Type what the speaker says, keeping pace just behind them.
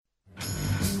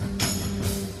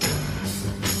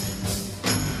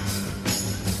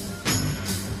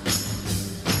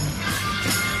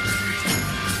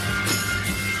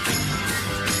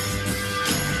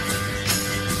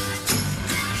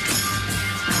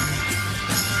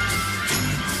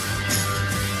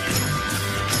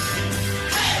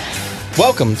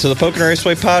Welcome to the Pocono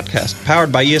Raceway podcast,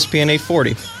 powered by ESPN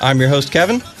 840. I'm your host,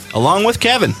 Kevin. Along with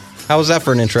Kevin. How was that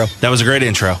for an intro? That was a great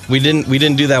intro. We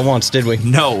didn't do that once, did we?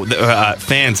 No,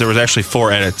 fans, there was actually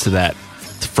 4 edits to that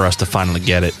for us to finally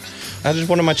get it. I just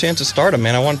wanted my chance to start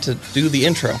man. I wanted to do the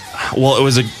intro. Well, it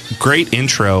was a great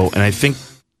intro, and I think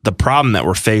the problem that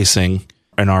we're facing,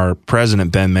 and our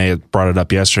president, Ben May, brought it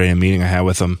up yesterday in a meeting I had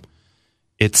with him,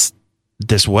 it's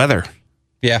this weather.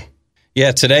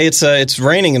 Yeah, today it's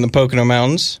raining in the Pocono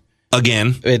Mountains.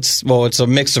 Again. It's a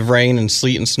mix of rain and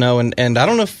sleet and snow, and I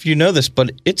don't know if you know this,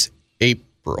 but it's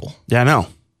April. Yeah, I know.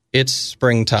 It's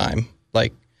springtime.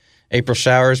 Like April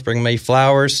showers bring May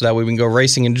flowers, so that way we can go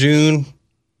racing in June.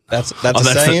 That's a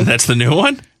saying. That's the new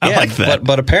one? I like that.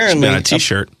 But apparently, on a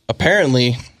t-shirt.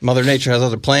 Apparently, Mother Nature has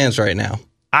other plans right now.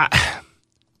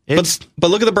 But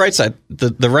look at the bright side.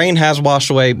 The rain has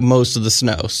washed away most of the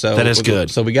snow. So that is good.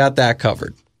 So we got that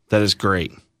covered. That is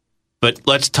great. But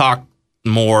let's talk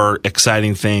more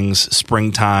exciting things,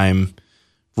 springtime,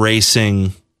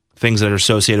 racing, things that are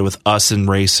associated with us in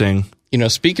racing. You know,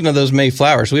 speaking of those May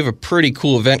flowers, we have a pretty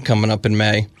cool event coming up in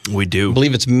May. We do. I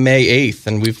believe it's May 8th,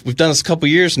 and we've done this a couple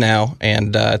years now,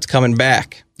 and it's coming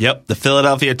back. Yep, the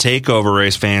Philadelphia Takeover,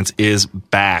 race fans, is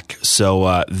back.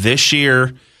 So this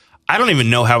year, I don't even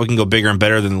know how we can go bigger and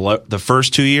better than the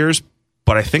first 2 years,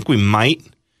 but I think we might.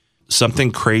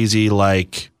 Something crazy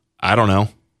like, I don't know,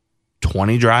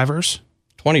 20 drivers?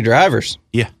 20 drivers?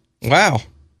 Yeah. Wow.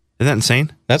 Isn't that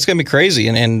insane? That's going to be crazy.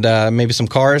 And maybe some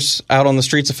cars out on the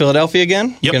streets of Philadelphia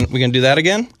again? Yep. We're going to do that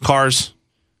again? Cars,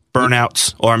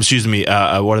 burnouts, or excuse me,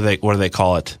 what do they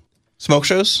call it? Smoke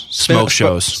shows?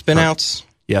 Shows. Spin-outs?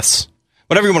 Yes.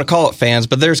 Whatever you want to call it, fans.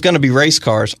 But there's going to be race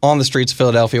cars on the streets of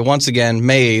Philadelphia once again,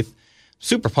 May 8th.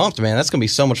 Super pumped, man. That's going to be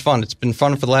so much fun. It's been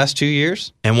fun for the last 2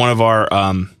 years. And one of our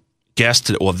guests,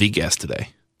 the guest today,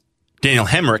 Daniel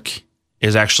Hemrick,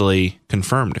 is actually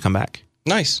confirmed to come back.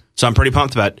 Nice. So I'm pretty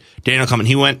pumped about Daniel coming.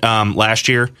 He went last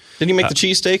year. Did he make the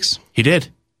cheesesteaks? He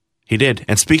did.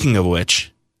 And speaking of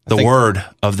which, the word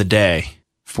of the day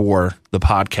for the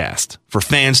podcast, for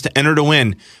fans to enter to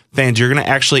win. Fans, you're going to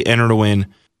actually enter to win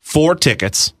 4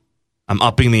 tickets. I'm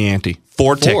upping the ante.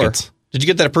 4 tickets. Did you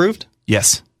get that approved?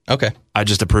 Yes. Okay. I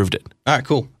just approved it. All right,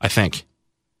 cool. I think.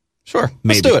 Sure.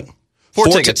 Maybe. Let's do it. 4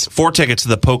 tickets. 4 tickets to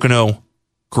the Pocono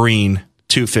Green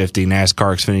 250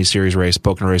 NASCAR Xfinity Series race,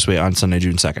 Pocono Raceway on Sunday,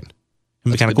 June 2nd.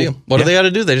 It'll be kind of cool. What do they got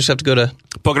to do? They just have to go to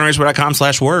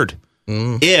PoconoRaceway.com/word.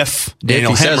 If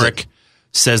Daniel Hemrick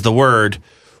says the word,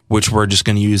 which we're just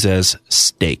going to use as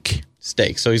steak.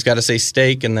 Steak. So he's got to say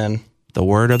steak and then the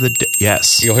word of the day.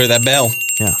 Yes. You'll hear that bell.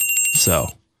 Yeah. So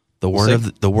the word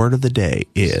of the day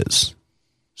is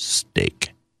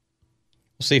steak.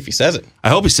 We'll see if he says it. I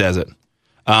hope he says it.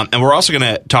 And we're also going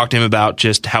to talk to him about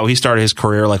just how he started his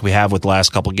career like we have with the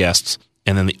last couple guests.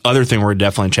 And then the other thing we're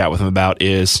definitely chat with him about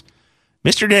is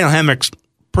Mr. Daniel Hemrick's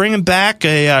bringing back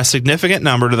a significant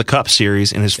number to the Cup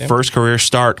Series in his first career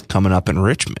start coming up in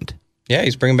Richmond. Yeah,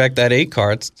 he's bringing back that 8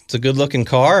 car. It's a good-looking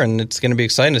car, and it's going to be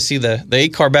exciting to see the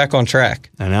 8 car back on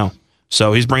track. I know.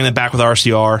 So he's bringing it back with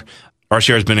RCR.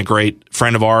 RCR has been a great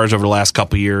friend of ours over the last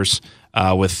couple of years,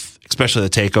 with especially the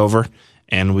Takeover.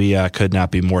 And we could not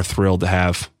be more thrilled to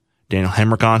have Daniel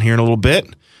Hemrick on here in a little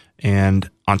bit. And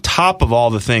on top of all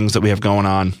the things that we have going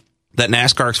on, that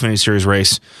NASCAR Xfinity Series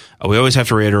race, we always have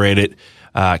to reiterate it.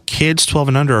 Kids 12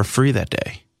 and under are free that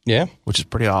day. Yeah. Which is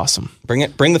pretty awesome.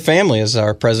 Bring the family, as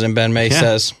our president Ben May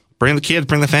says. Bring the kids,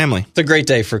 bring the family. It's a great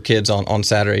day for kids on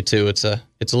Saturday, too. It's a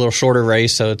little shorter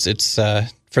race, so it's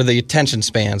for the attention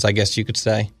spans, I guess you could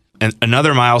say. And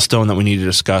another milestone that we need to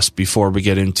discuss before we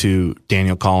get into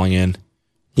Daniel calling in.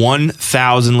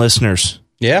 1,000 listeners.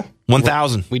 Yeah.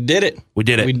 1,000. We did it. We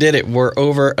did it. We're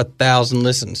over 1,000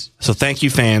 listens. So thank you,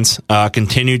 fans.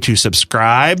 Continue to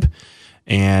subscribe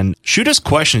and shoot us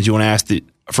questions you want to ask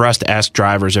for us to ask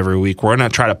drivers every week. We're going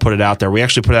to try to put it out there. We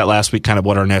actually put out last week kind of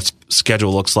what our next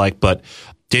schedule looks like. But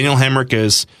Daniel Hemrick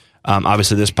is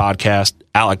obviously this podcast.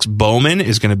 Alex Bowman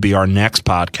is going to be our next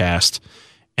podcast.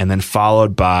 And then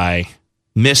followed by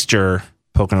Mr.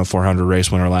 Pocono 400 race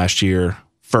winner last year,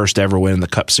 first ever win in the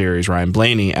Cup Series, Ryan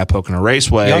Blaney at Pocono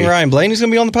Raceway. Young Ryan Blaney's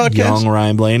going to be on the podcast? Young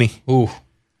Ryan Blaney. Ooh,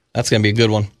 that's going to be a good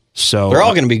one. So they're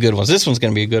all going to be good ones. This one's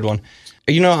going to be a good one.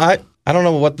 You know, I don't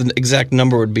know what the exact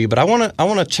number would be, but I want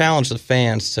to challenge the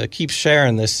fans to keep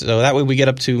sharing this, so that way we get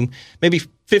up to maybe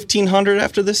 1,500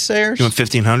 after this airs. You want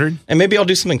 1,500? And maybe I'll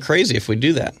do something crazy if we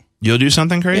do that. You'll do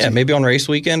something crazy? Yeah, maybe on race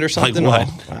weekend or something. Like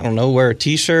what? I don't know, wear a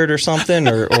T-shirt or something,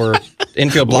 or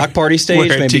infield block party stage.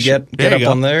 Maybe get up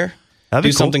on there. That'd be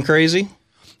do something crazy.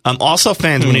 Also,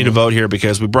 fans, we need to vote here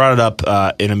because we brought it up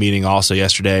in a meeting also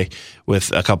yesterday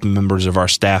with a couple members of our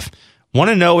staff. Want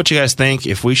to know what you guys think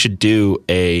if we should do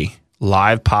a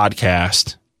live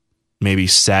podcast maybe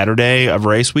Saturday of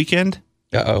race weekend?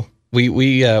 Uh-oh.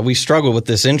 We struggle with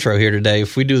this intro here today.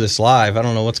 If we do this live, I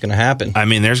don't know what's going to happen. I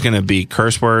mean, there's going to be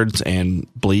curse words and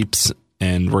bleeps,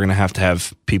 and we're going to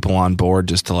have people on board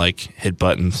just to like hit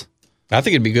buttons. I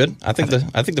think it'd be good. I think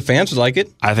the fans would like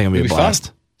it. I think it'd be a blast.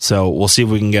 Fun. So we'll see if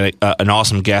we can get an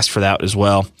awesome guest for that as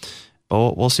well.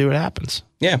 But we'll see what happens.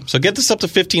 Yeah. So get this up to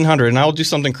 1,500, and I will do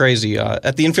something crazy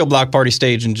at the infield block party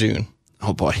stage in June.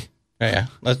 Oh boy. Yeah.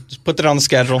 Let's just put that on the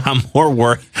schedule. I'm more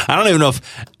worried. I don't even know if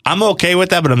I'm okay with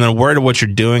that, but I'm worried of what you're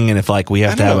doing, and if like we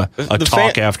have to have a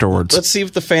talk afterwards. Let's see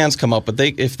if the fans come up, but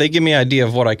if they give me an idea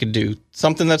of what I could do,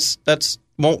 something that's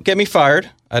won't get me fired.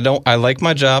 I like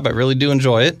my job. I really do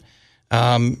enjoy it.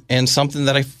 And something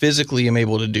that I physically am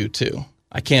able to do too.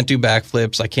 I can't do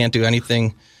backflips. I can't do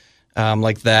anything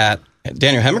like that.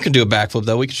 Daniel Hemmer can do a backflip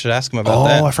though. We should ask him about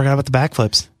that. Oh, I forgot about the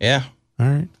backflips. Yeah. All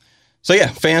right. So yeah,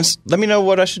 fans, let me know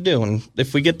what I should do, and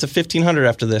if we get to 1,500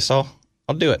 after this, I'll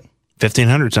do it.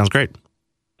 1,500 sounds great.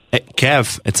 Hey,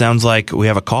 Kev, it sounds like we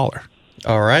have a caller.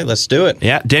 All right, let's do it.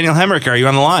 Yeah, Daniel Hemrick, are you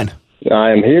on the line?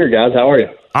 I am here, guys. How are you?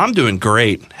 I'm doing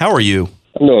great. How are you?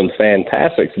 I'm doing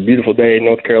fantastic. It's a beautiful day in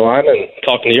North Carolina, and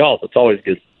talking to y'all, it's always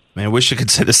good. Man, I wish I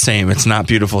could say the same. It's not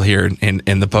beautiful here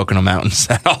in the Pocono Mountains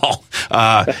at all.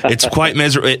 It's quite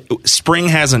miserable. Spring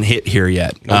hasn't hit here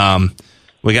yet. Nope.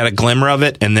 We got a glimmer of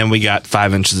it, and then we got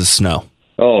 5 inches of snow.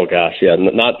 Oh gosh, yeah,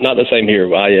 not the same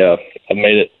here. I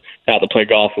made it out to play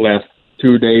golf the last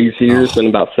 2 days here. It's been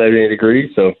about 70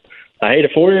 degrees, so I hate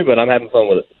it for you, but I'm having fun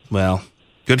with it. Well,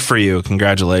 good for you.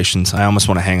 Congratulations. I almost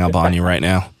want to hang up on you right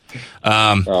now.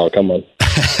 Oh, come on.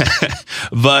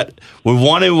 But we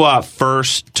want to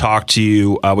first talk to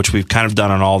you, which we've kind of done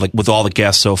with all the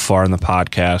guests so far in the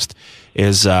podcast.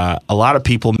 Is a lot of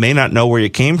people may not know where you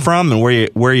came from and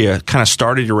where you kind of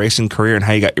started your racing career and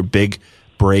how you got your big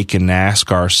break in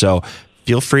NASCAR. So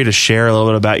feel free to share a little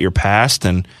bit about your past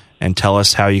and tell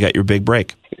us how you got your big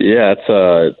break. Yeah,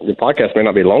 the podcast may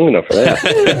not be long enough for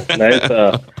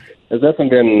that. It's definitely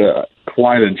been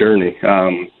quite a journey.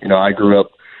 I grew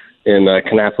up in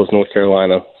Kannapolis, North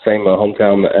Carolina, same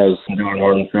hometown as Dillon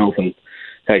Hart himself, and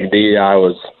heck, DEI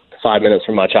was 5 minutes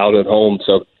from my childhood home,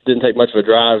 so didn't take much of a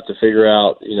drive to figure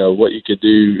out, what you could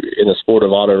do in the sport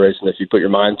of auto racing if you put your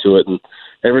mind to it. And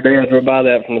every day I drove by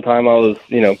that from the time I was,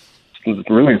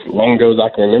 really as long ago as I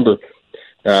can remember.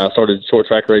 I started short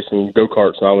track racing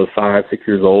go-karts when I was 5, 6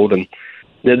 years old, and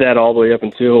did that all the way up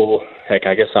until, heck,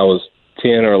 I guess I was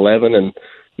 10 or 11 and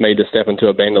made the step into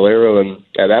a Bandolero. And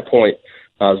at that point,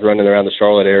 I was running around the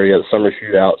Charlotte area at the summer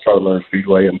shootout, Charlotte Motor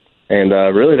Speedway. And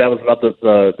really that was about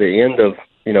the end of,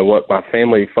 what my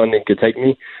family funding could take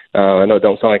me. I know it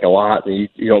don't sound like a lot. You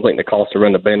don't think the cost to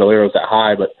run the Bandolero is that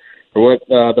high, but for what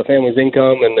the family's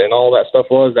income and all that stuff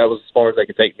was, that was as far as they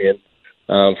could take me.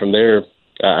 And from there,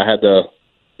 I had to,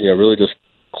 really just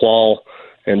claw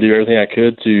and do everything I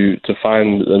could to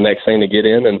find the next thing to get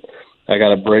in. And I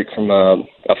got a break from a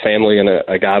family and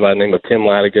a guy by the name of Tim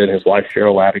Latigan and his wife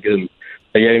Cheryl Latigan. And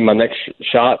they gave me my next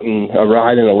shot and a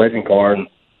ride in a legend car. And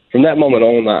from that moment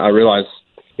on, I realized,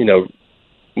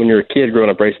 when you're a kid growing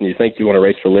up racing, you think you want to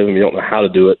race for a living, you don't know how to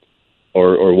do it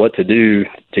or what to do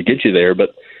to get you there.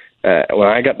 But when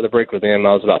I got to the break with them,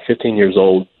 I was about 15 years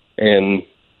old, and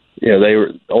they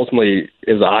were ultimately,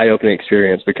 it was an eye-opening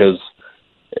experience because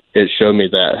it showed me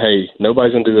that, hey,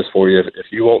 nobody's going to do this for you.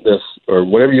 If you want this or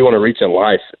whatever you want to reach in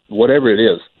life, whatever it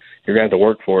is, you're going to have to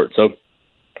work for it. So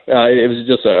it was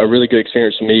just a really good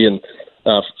experience for me. And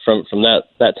from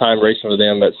that time racing with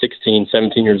them at 16,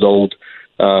 17 years old,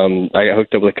 I got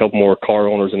hooked up with a couple more car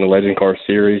owners in the Legend Car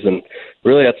Series, and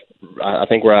really that's, I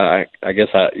think, where I guess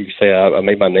you could say I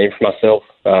made my name for myself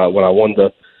when I won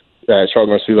the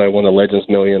Charlotte Motor Speedway. I won the Legends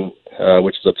Million,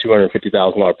 which is a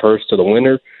 $250,000 purse to the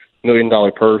winner, $1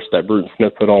 million purse that Bruton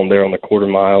Smith put on there on the quarter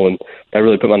mile, and that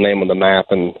really put my name on the map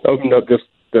and opened up just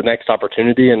the next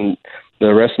opportunity. And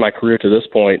the rest of my career to this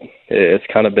point, it's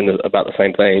kind of been about the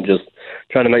same thing, just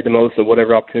trying to make the most of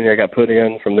whatever opportunity I got put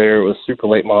in. From there, it was super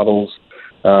late models.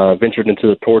 Ventured into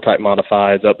the tour type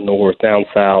modifieds up north, down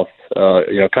south,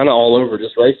 kind of all over,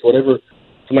 just race whatever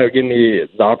somebody would give me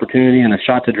the opportunity and a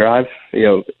shot to drive.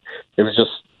 It was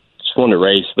just wanted to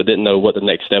race, but didn't know what the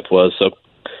next step was. So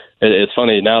it's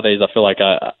funny nowadays. I feel like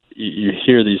you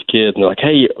hear these kids and they're like,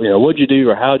 hey, what'd you do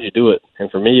or how'd you do it? And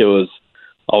for me, it was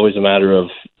always a matter of,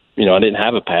 I didn't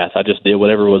have a path. I just did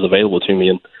whatever was available to me.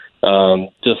 And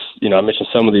I mentioned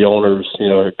some of the owners,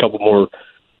 a couple more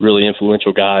really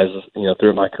influential guys,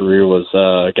 throughout my career was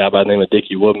a guy by the name of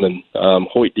Dickie Woodman,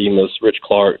 Hoyt Demas, Rich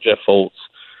Clark, Jeff Foltz,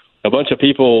 a bunch of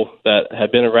people that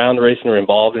have been around racing or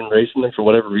involved in racing and for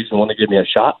whatever reason want to give me a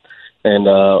shot. And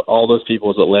all those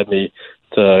people that led me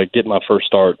to get my first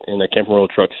start in the Camping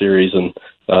World Truck Series and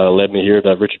led me here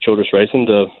to Richard Childress Racing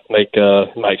to make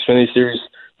my Xfinity Series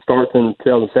starts in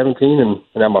 2017 and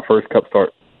now my first Cup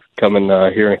start coming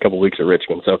here in a couple of weeks at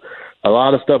Richmond. So a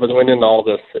lot of stuff has went into all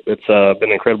this. It's been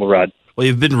an incredible ride. Well,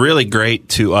 you've been really great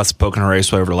to us at Pocono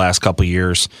Raceway over the last couple of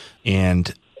years,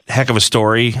 and heck of a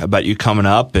story about you coming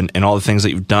up and all the things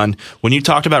that you've done. When you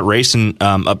talked about racing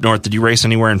up north, did you race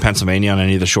anywhere in Pennsylvania on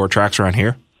any of the short tracks around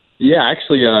here? Yeah,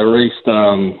 actually, I raced,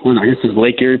 I guess it was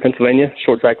Lake Erie, Pennsylvania,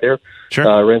 short track there.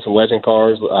 Sure. Ran some legend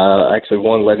cars. Actually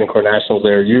won Legend Car Nationals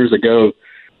there years ago.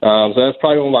 So that's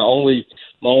probably one of my only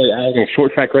outing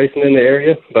short track racing in the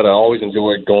area, but I always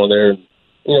enjoyed going there. You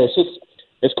know,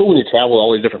 it's cool when you travel to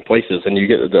all these different places and you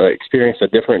get to experience the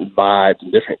different vibes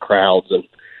and different crowds, and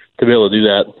to be able to do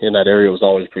that in that area was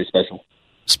always pretty special.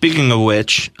 Speaking of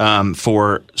which,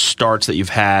 for starts that you've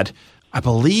had, I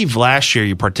believe last year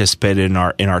you participated in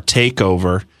our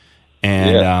takeover,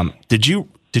 and yeah.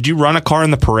 Did you run a car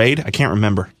in the parade? I can't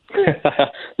remember.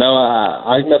 No,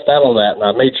 I missed out on that, and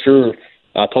I made sure.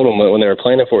 I told them when they were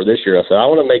planning for it this year, I said I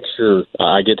want to make sure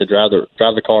I get to drive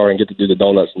the car and get to do the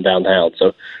donuts in downtown.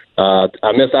 So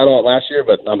I missed out on it last year,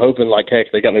 but I'm hoping like heck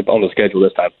they got me on the schedule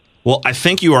this time. Well, I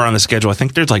think you are on the schedule. I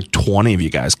think there's like 20 of you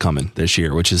guys coming this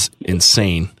year, which is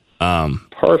insane.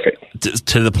 Perfect.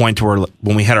 To the point to where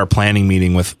when we had our planning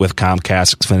meeting with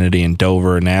Comcast, Xfinity, and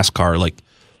Dover and NASCAR, like,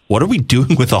 what are we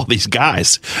doing with all these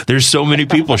guys? There's so many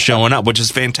people showing up, which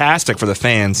is fantastic for the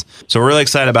fans. So we're really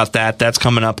excited about that. That's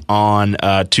coming up on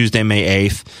Tuesday, May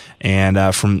 8th. And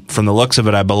from the looks of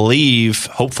it, I believe,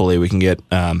 hopefully, we can get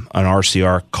an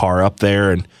RCR car up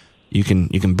there, and you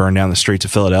can burn down the streets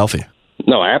of Philadelphia.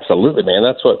 No, absolutely, man.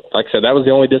 That's what, like I said, that was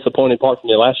the only disappointing part for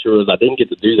me last year was I didn't get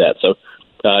to do that. So,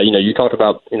 you talked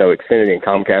about, Xfinity and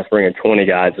Comcast bringing 20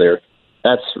 guys there.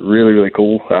 That's really, really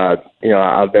cool.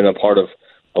 I've been a part of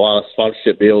a lot of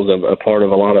sponsorship deals, a part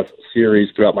of a lot of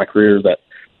series throughout my career that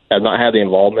have not had the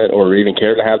involvement or even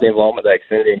care to have the involvement that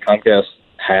Xfinity and Comcast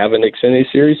have in the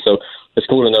Xfinity series. So it's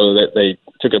cool to know that they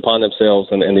took it upon themselves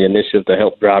and the initiative to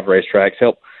help drive racetracks,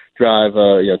 help drive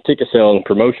ticket sale and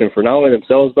promotion for not only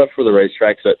themselves but for the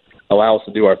racetracks that allow us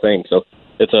to do our thing. So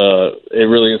it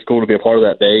really is cool to be a part of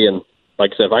that day. And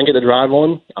like I said, if I can get to drive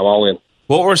one, I'm all in.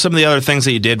 What were some of the other things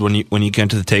that you did when you came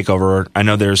to the takeover? I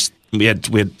know we had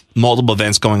multiple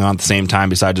events going on at the same time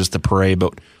besides just the parade,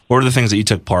 but what were the things that you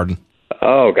took part in?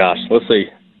 Oh gosh, let's see.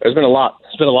 There's been a lot.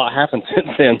 There's been a lot happened since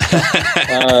then.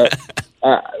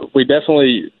 We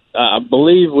definitely, I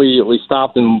believe we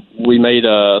stopped and we made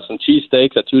some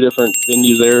cheesesteaks at two different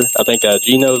venues there. I think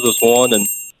Geno's was one, and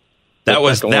that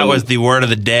was the word of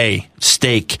the day,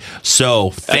 steak. So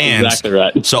fans, that's exactly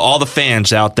right. So all the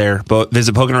fans out there,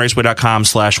 visit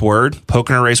PoconoRaceway.com/word,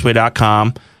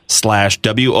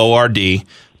 PoconoRaceway.com/WORD.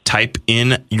 Type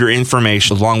in your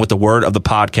information along with the word of the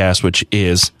podcast, which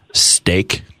is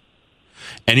steak.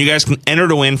 And you guys can enter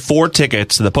to win 4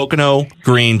 tickets to the Pocono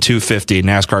Green 250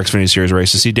 NASCAR Xfinity Series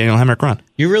race to see Daniel Hemrick run.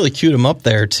 You really queued him up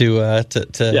there to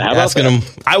asking him.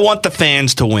 I want the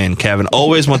fans to win, Kevin.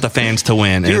 Always want the fans to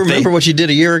win. Do you remember what you did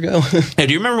a year ago? Hey,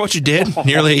 do you remember what you did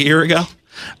nearly a year ago?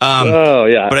 Oh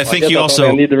yeah, but I think you also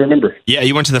I need to remember. Yeah,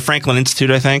 you went to the Franklin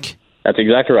Institute, I think. That's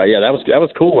exactly right. Yeah, that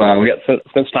was cool. We got spent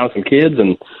some time with some kids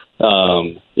and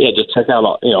just check out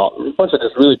a bunch of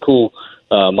just really cool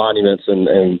monuments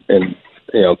and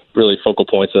really focal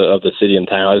points of the city and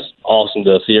town. It's awesome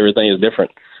to see everything is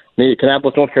different.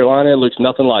 Kannapolis, North Carolina, looks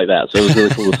nothing like that, so it was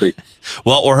really cool to see.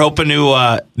 Well, we're hoping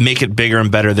to make it bigger and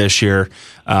better this year,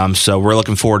 so we're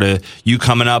looking forward to you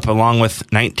coming up along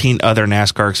with 19 other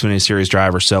NASCAR Xfinity Series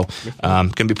drivers, so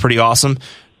going to be pretty awesome.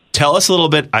 Tell us a little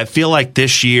bit. I feel like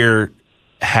this year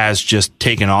has just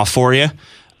taken off for you.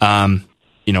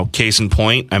 Case in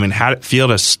point, I mean, how did it feel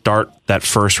to start that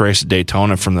first race at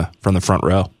Daytona from the front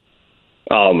row?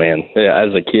 Oh man, yeah,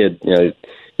 as a kid, you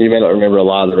may not remember a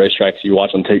lot of the racetracks you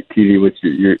watch on TV with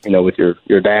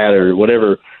your dad or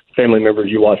whatever family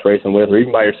members you watch racing with, or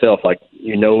even by yourself. Like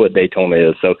what Daytona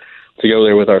is. So to go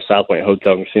there with our South Point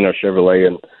Hotel and Casino Chevrolet,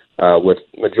 and with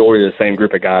majority of the same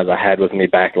group of guys I had with me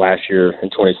back last year in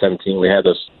 2017, we had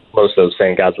most of those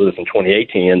same guys with us in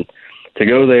 2018, and to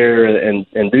go there and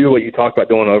do what you talked about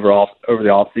doing over the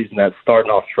off season, that's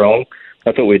starting off strong.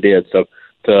 That's what we did. So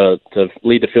to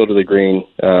lead the field to the green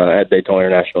at Daytona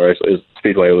International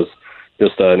Speedway was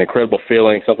just an incredible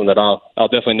feeling, something that I'll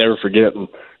definitely never forget, and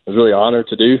was really honored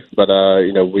to do. But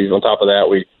we on top of that,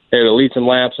 we had to lead some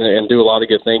laps and do a lot of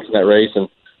good things in that race, and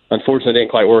unfortunately, it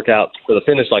didn't quite work out for the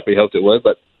finish like we hoped it would.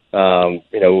 But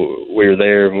We were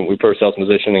there and we put ourselves in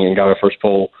position and got our first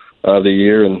pole of the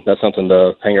year, and that's something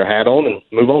to hang our hat on and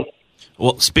move on.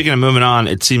 Well, speaking of moving on,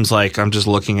 it seems like I'm just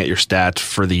looking at your stats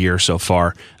for the year so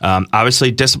far.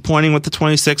 Obviously disappointing with the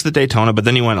 26th at Daytona, but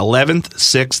then you went 11th,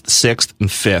 6th, 6th, and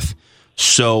 5th.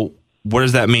 So what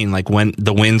does that mean? Like when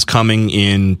the win's coming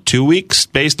in 2 weeks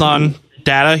based on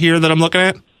data here that I'm looking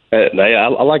at? I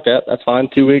like that. That's fine.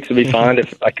 2 weeks would be fine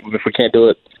if we can't do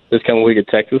it this coming week at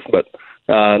Texas. But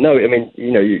no, I mean,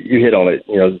 you hit on it.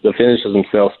 The finishes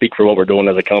themselves speak for what we're doing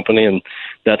as a company, and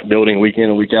that's building week in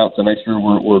and week out to make sure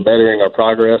we're bettering our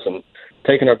progress and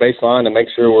taking our baseline to make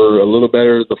sure we're a little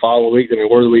better the following week than we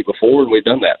were the week before, and we've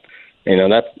done that.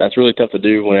 That's really tough to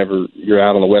do whenever you're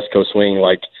out on the West Coast swing.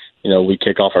 Like, we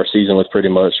kick off our season with pretty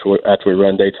much after we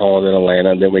run Daytona, then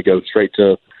Atlanta, and then we go straight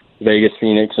to Vegas,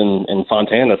 Phoenix, and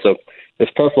Fontana. So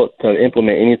it's tough to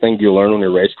implement anything you learn on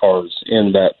your race cars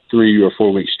in that 3 or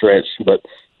 4 week stretch. But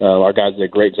our guys did a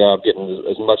great job getting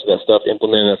as much of that stuff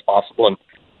implemented as possible, and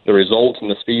the results and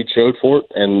the speed showed for it.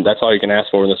 And that's all you can ask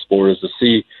for in this sport, is to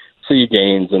see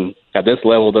gains. And at this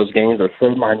level, those gains are so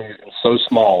minute and so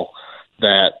small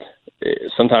that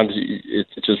sometimes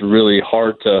it's just really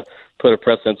hard to put a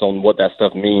precedence on what that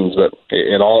stuff means. But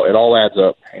it all adds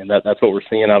up, and that's what we're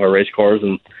seeing out of our race cars.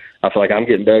 And I feel like I'm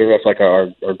getting better. I feel like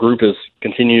our group has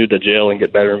continued to gel and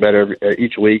get better and better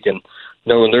each week and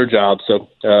knowing their job. So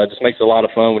it just makes it a lot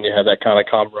of fun when you have that kind of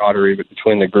camaraderie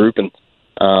between the group and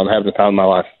having the time of my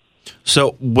life.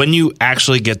 So when you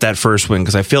actually get that first win,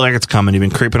 because I feel like it's coming, you've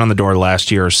been creeping on the door last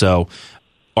year or so,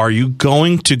 are you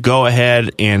going to go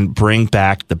ahead and bring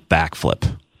back the backflip?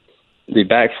 The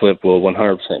backflip will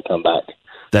 100% come back.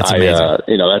 That's amazing.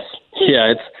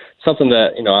 It's something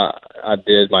that, I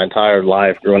did my entire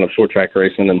life growing up short track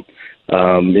racing, and,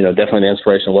 definitely the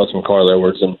inspiration was from Carl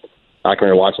Edwards. And I can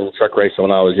remember watching the truck race when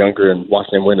I was younger and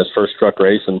watching him win his first truck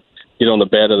race and get on the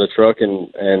bed of the truck and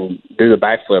do the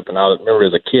backflip. And I remember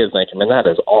as a kid thinking, man, that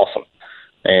is awesome.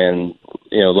 And,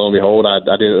 lo and behold, I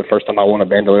did it the first time I won a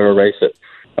Bandolero race at,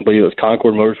 I believe it was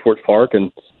Concord Motorsports Park,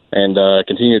 and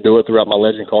continued to do it throughout my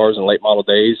legend cars and late model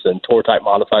days and tour type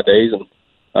modified days.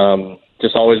 And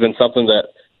just always been something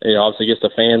that, obviously gets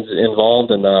the fans involved,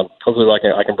 and hopefully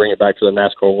I can bring it back to the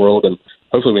NASCAR world, and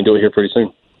hopefully we can do it here pretty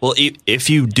soon. Well,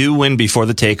 if you do win before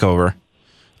the takeover,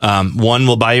 one,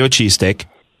 we'll buy you a cheesesteak.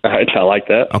 I like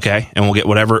that. Okay, and we'll get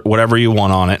whatever you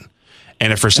want on it.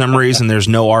 And if for some reason there's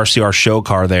no RCR show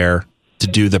car there to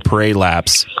do the parade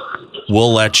laps,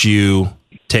 we'll let you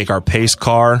take our pace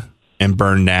car and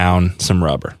burn down some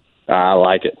rubber. I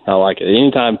like it.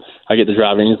 Anytime I get to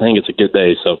drive anything, it's a good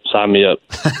day, so sign me up.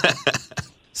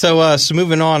 So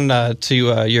moving on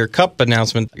to your Cup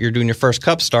announcement, you're doing your first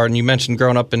Cup start, and you mentioned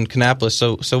growing up in Kannapolis.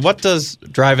 So what does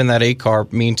driving that 8 car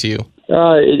mean to you?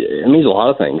 It means a lot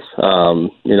of things.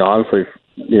 Obviously,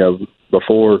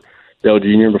 before Dale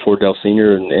Jr., before Dale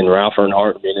Sr., and Ralph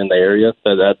Earnhardt being in the area,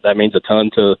 that means a ton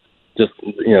to just,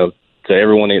 to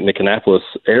everyone in the Kannapolis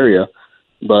area.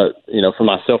 But, for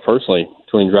myself personally,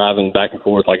 between driving back and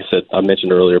forth, like I said, I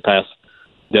mentioned earlier, past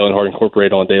Dale Earnhardt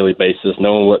Incorporated on a daily basis,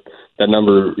 knowing what that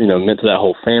number, meant to that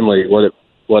whole family,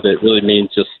 what it really means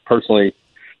just personally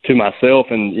to myself.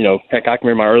 And, heck, I can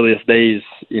remember my earliest days,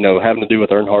 having to do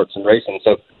with Earnhardt's and racing.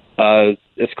 So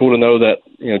it's cool to know that,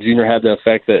 Junior had the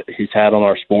effect that he's had on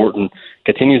our sport and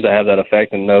continues to have that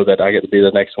effect, and know that I get to be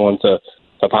the next one to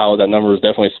pilot that number is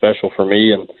definitely special for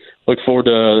me. And look forward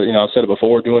to, I've said it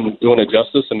before, doing it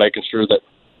justice and making sure that,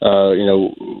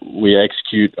 we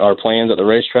execute our plans at the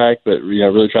racetrack, but,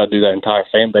 really try to do that entire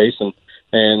fan base and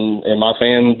my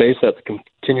fan base that's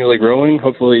continually growing.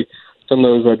 Hopefully some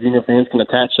of those junior fans can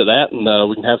attach to that, and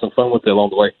we can have some fun with it along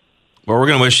the way. Well, we're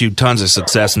going to wish you tons of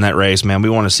success in that race, man. We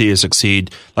want to see you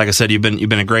succeed. Like I said, you've been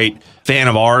a great fan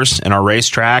of ours and our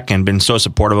racetrack, and been so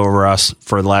supportive over us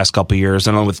for the last couple of years,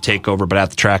 not only with the takeover, but at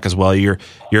the track as well. You're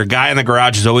a guy in the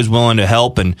garage who's always willing to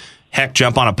help, and heck,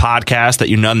 jump on a podcast that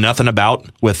you know nothing about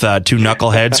with 2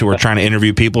 knuckleheads who are trying to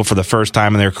interview people for the first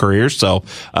time in their careers. So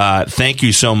thank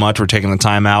you so much for taking the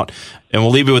time out. And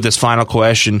we'll leave you with this final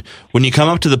question. When you come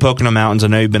up to the Pocono Mountains, I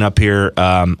know you've been up here.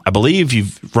 I believe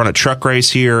you've run a truck race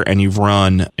here and you've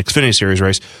run Xfinity Series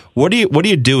race. What do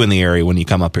you do in the area when you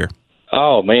come up here?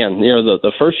 Oh man,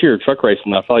 the first year of truck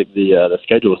racing, I felt like the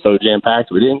schedule was so jam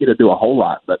packed. We didn't get to do a whole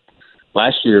lot, but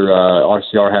last year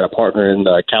RCR had a partner in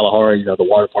Kalahari, the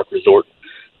water park resort,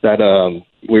 that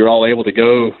we were all able to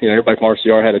go. Everybody from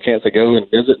RCR had a chance to go and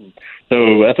visit. And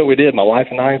so that's what we did. My wife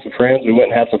and I and some friends, we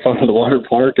went and had some fun at the water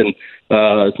park. And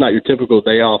it's not your typical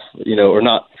day off, or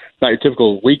not your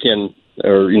typical weekend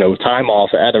or, time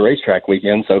off at a racetrack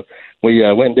weekend. So we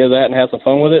went and did that and had some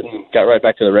fun with it and got right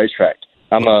back to the racetrack.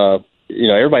 I'm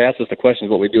everybody asks us the questions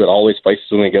what we do at all these places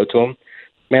when we go to them.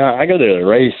 Man, I go to the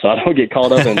race, so I don't get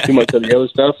caught up in too much of the other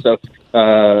stuff. So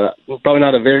probably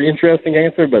not a very interesting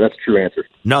answer, but that's a true answer.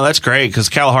 No, that's great because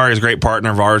Kalahari is a great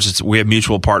partner of ours. We have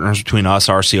mutual partners between us,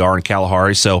 RCR, and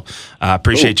Kalahari. So I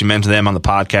appreciate you mentioning them on the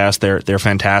podcast. They're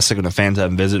fantastic, and the fans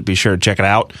haven't visited, be sure to check it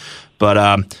out.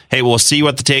 But, hey, we'll see you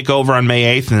at the takeover on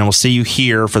May 8th, and then we'll see you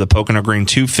here for the Pocono Green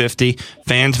 250.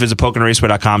 Fans, visit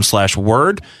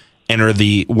PoconoRaceway.com/word. Enter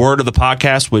the word of the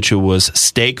podcast, which was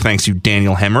steak. Thanks to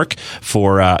Daniel Hemrick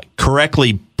for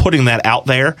correctly putting that out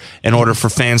there in order for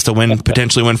fans to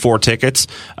potentially win 4 tickets.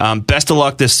 Best of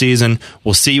luck this season.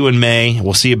 We'll see you in May.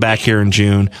 We'll see you back here in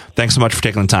June. Thanks so much for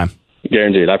taking the time.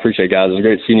 Guaranteed. I appreciate it, guys. It was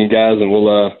great seeing you guys, and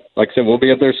we'll, like I said, we'll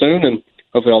be up there soon, and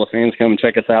hopefully all the fans come and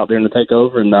check us out during the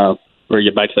takeover, and we'll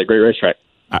get back to that great racetrack.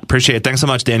 I appreciate it. Thanks so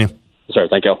much, Daniel. Yes, sir.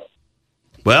 Thank y'all.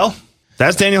 Well,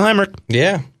 that's Daniel Hemrick.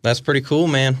 Yeah, that's pretty cool,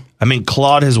 man. I mean,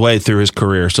 clawed his way through his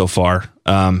career so far.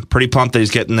 Pretty pumped that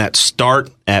he's getting that start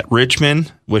at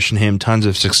Richmond. Wishing him tons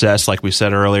of success, like we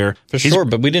said earlier. For sure,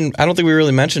 but I don't think we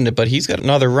really mentioned it, but he's got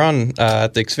another run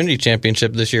at the Xfinity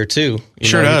Championship this year, too.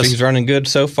 Sure does. He's running good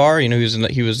so far. He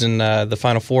was in the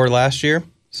Final Four last year,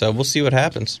 so we'll see what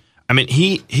happens. I mean,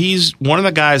 he's one of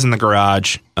the guys in the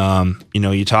garage.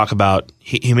 You talk about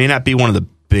he may not be one of the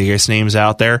biggest names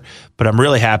out there, but I'm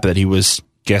really happy that he was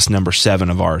guest number 7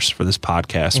 of ours for this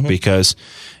podcast because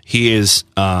he is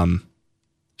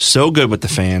so good with the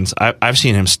fans. I've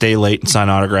seen him stay late and sign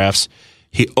autographs.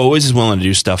 He always is willing to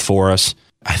do stuff for us.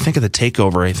 I think of the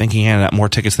takeover, I think he handed out more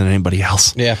tickets than anybody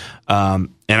else. Yeah. And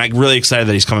I'm really excited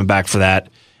that he's coming back for that.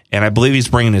 And I believe he's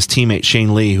bringing his teammate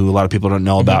Shane Lee, who a lot of people don't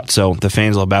know about. So the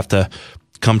fans will have to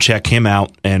come check him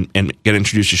out and get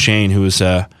introduced to Shane, who is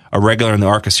a regular in the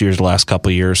ARCA series the last couple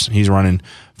of years. He's running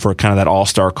for kind of that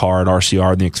all-star car at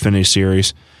RCR in the Xfinity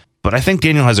series. But I think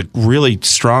Daniel has a really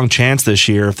strong chance this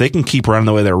year. If they can keep running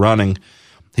the way they're running,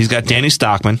 he's got Danny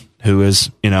Stockman, who is,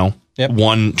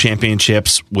 won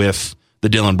championships with the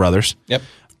Dillon brothers. Yep.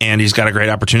 And he's got a great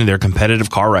opportunity. They're a competitive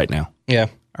car right now. Yeah.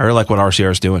 I really like what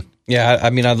RCR is doing. Yeah, I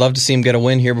mean, I'd love to see him get a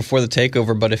win here before the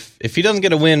takeover, but if he doesn't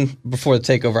get a win before the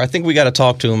takeover, I think we got to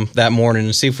talk to him that morning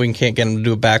and see if we can't get him to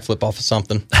do a backflip off of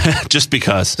something. Just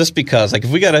because. Like,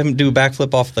 if we got him to do a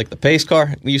backflip off, like, the pace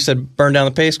car, you said burn down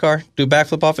the pace car, do a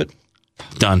backflip off it.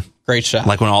 Done. Great shot.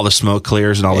 Like when all the smoke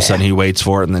clears and all of a sudden he waits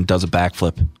for it and then does a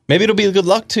backflip. Maybe it'll be the good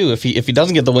luck, too. If he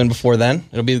doesn't get the win before then,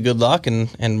 it'll be the good luck,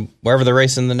 and wherever they're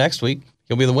racing the next week,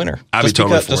 he'll be the winner. Just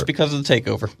because of the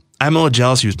takeover. I'm a little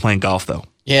jealous he was playing golf, though.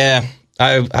 Yeah,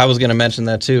 I was going to mention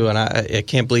that too, and I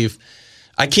can't believe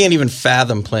I can't even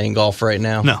fathom playing golf right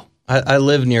now. No, I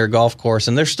live near a golf course,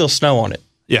 and there's still snow on it.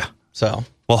 Yeah. So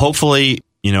well, hopefully,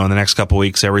 in the next couple of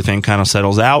weeks, everything kind of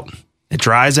settles out. It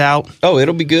dries out. Oh,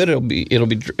 it'll be good.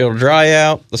 It'll dry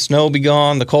out. The snow will be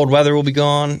gone. The cold weather will be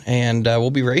gone, and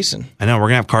we'll be racing. I know we're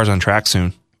gonna have cars on track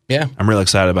soon. Yeah, I'm really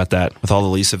excited about that with all the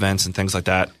lease events and things like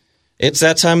that. It's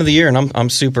that time of the year, and I'm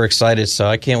super excited. So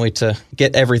I can't wait to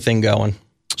get everything going.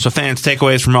 So fans,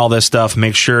 takeaways from all this stuff,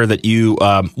 make sure that you,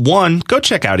 go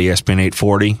check out ESPN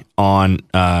 840 on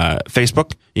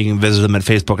Facebook. You can visit them at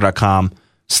facebook.com/ESPN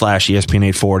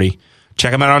 840.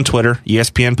 Check them out on Twitter,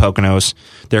 ESPN Poconos.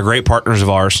 They're great partners of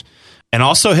ours. And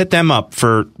also hit them up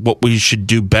for what we should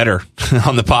do better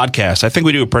on the podcast. I think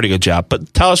we do a pretty good job,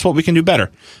 but tell us what we can do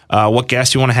better. What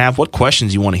guests you want to have, what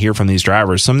questions you want to hear from these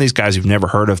drivers. Some of these guys you've never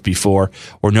heard of before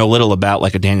or know little about,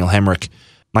 like a Daniel Hemrick.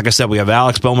 Like I said, we have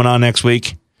Alex Bowman on next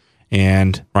week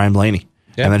and Ryan Blaney.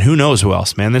 Yeah. And then who knows who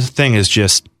else, man. This thing is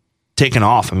just taken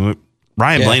off. I mean,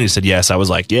 Ryan Blaney said yes. I was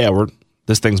like,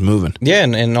 this thing's moving. Yeah,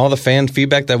 and all the fan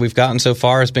feedback that we've gotten so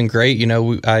far has been great.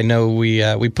 I know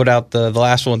we put out the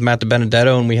last one with Matt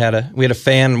DiBenedetto, and we had a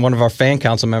fan, one of our fan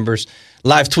council members,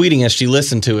 live tweeting as she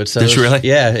listened to it. So did she really?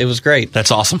 Yeah, it was great.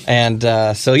 That's awesome. And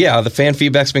the fan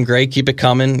feedback's been great. Keep it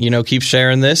coming. Keep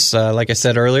sharing this. Like I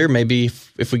said earlier, maybe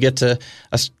if we get to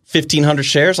 1,500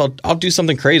 shares, I'll do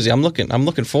something crazy. I'm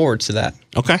looking forward to that.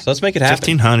 Okay, so let's make it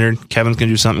happen. 1,500. Kevin's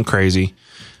gonna do something crazy.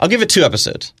 I'll give it 2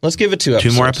 episodes. Let's give it 2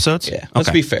 episodes. 2 more episodes? Yeah.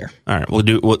 Let's be fair. All right.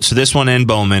 So this one and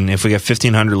Bowman, if we get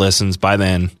 1,500 listens by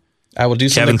then, I will do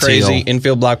something crazy.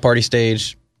 Infield block party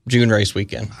stage, June race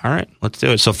weekend. All right. Let's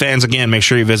do it. So fans, again, make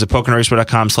sure you visit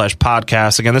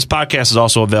PoconoRaceway.com/podcast. Again, this podcast is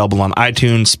also available on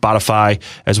iTunes, Spotify,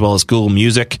 as well as Google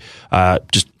Music.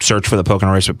 Just search for the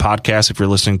Pocono Raceway podcast if you're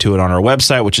listening to it on our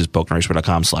website, which is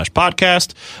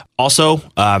PoconoRaceway.com/podcast. Also,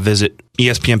 visit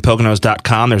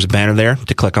ESPNPoconos.com. There's a banner there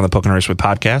to click on the Pocono Raceway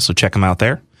podcast, so check them out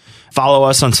there. Follow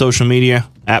us on social media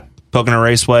at Pocono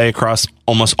Raceway across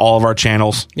almost all of our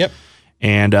channels. Yep.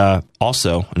 And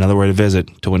also, another way to visit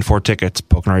to win 4 tickets,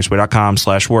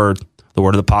 PoconoRaceway.com/word. The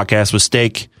Word of the Podcast was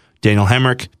Steak. Daniel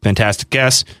Hemrick, fantastic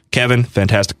guest. Kevin,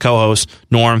 fantastic co-host.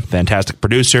 Norm, fantastic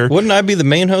producer. Wouldn't I be the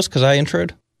main host because I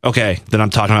introed? Okay, then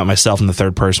I'm talking about myself in the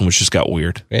third person, which just got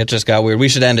weird. It just got weird. We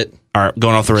should end it. All right,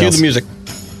 going off the rails. Cue the music.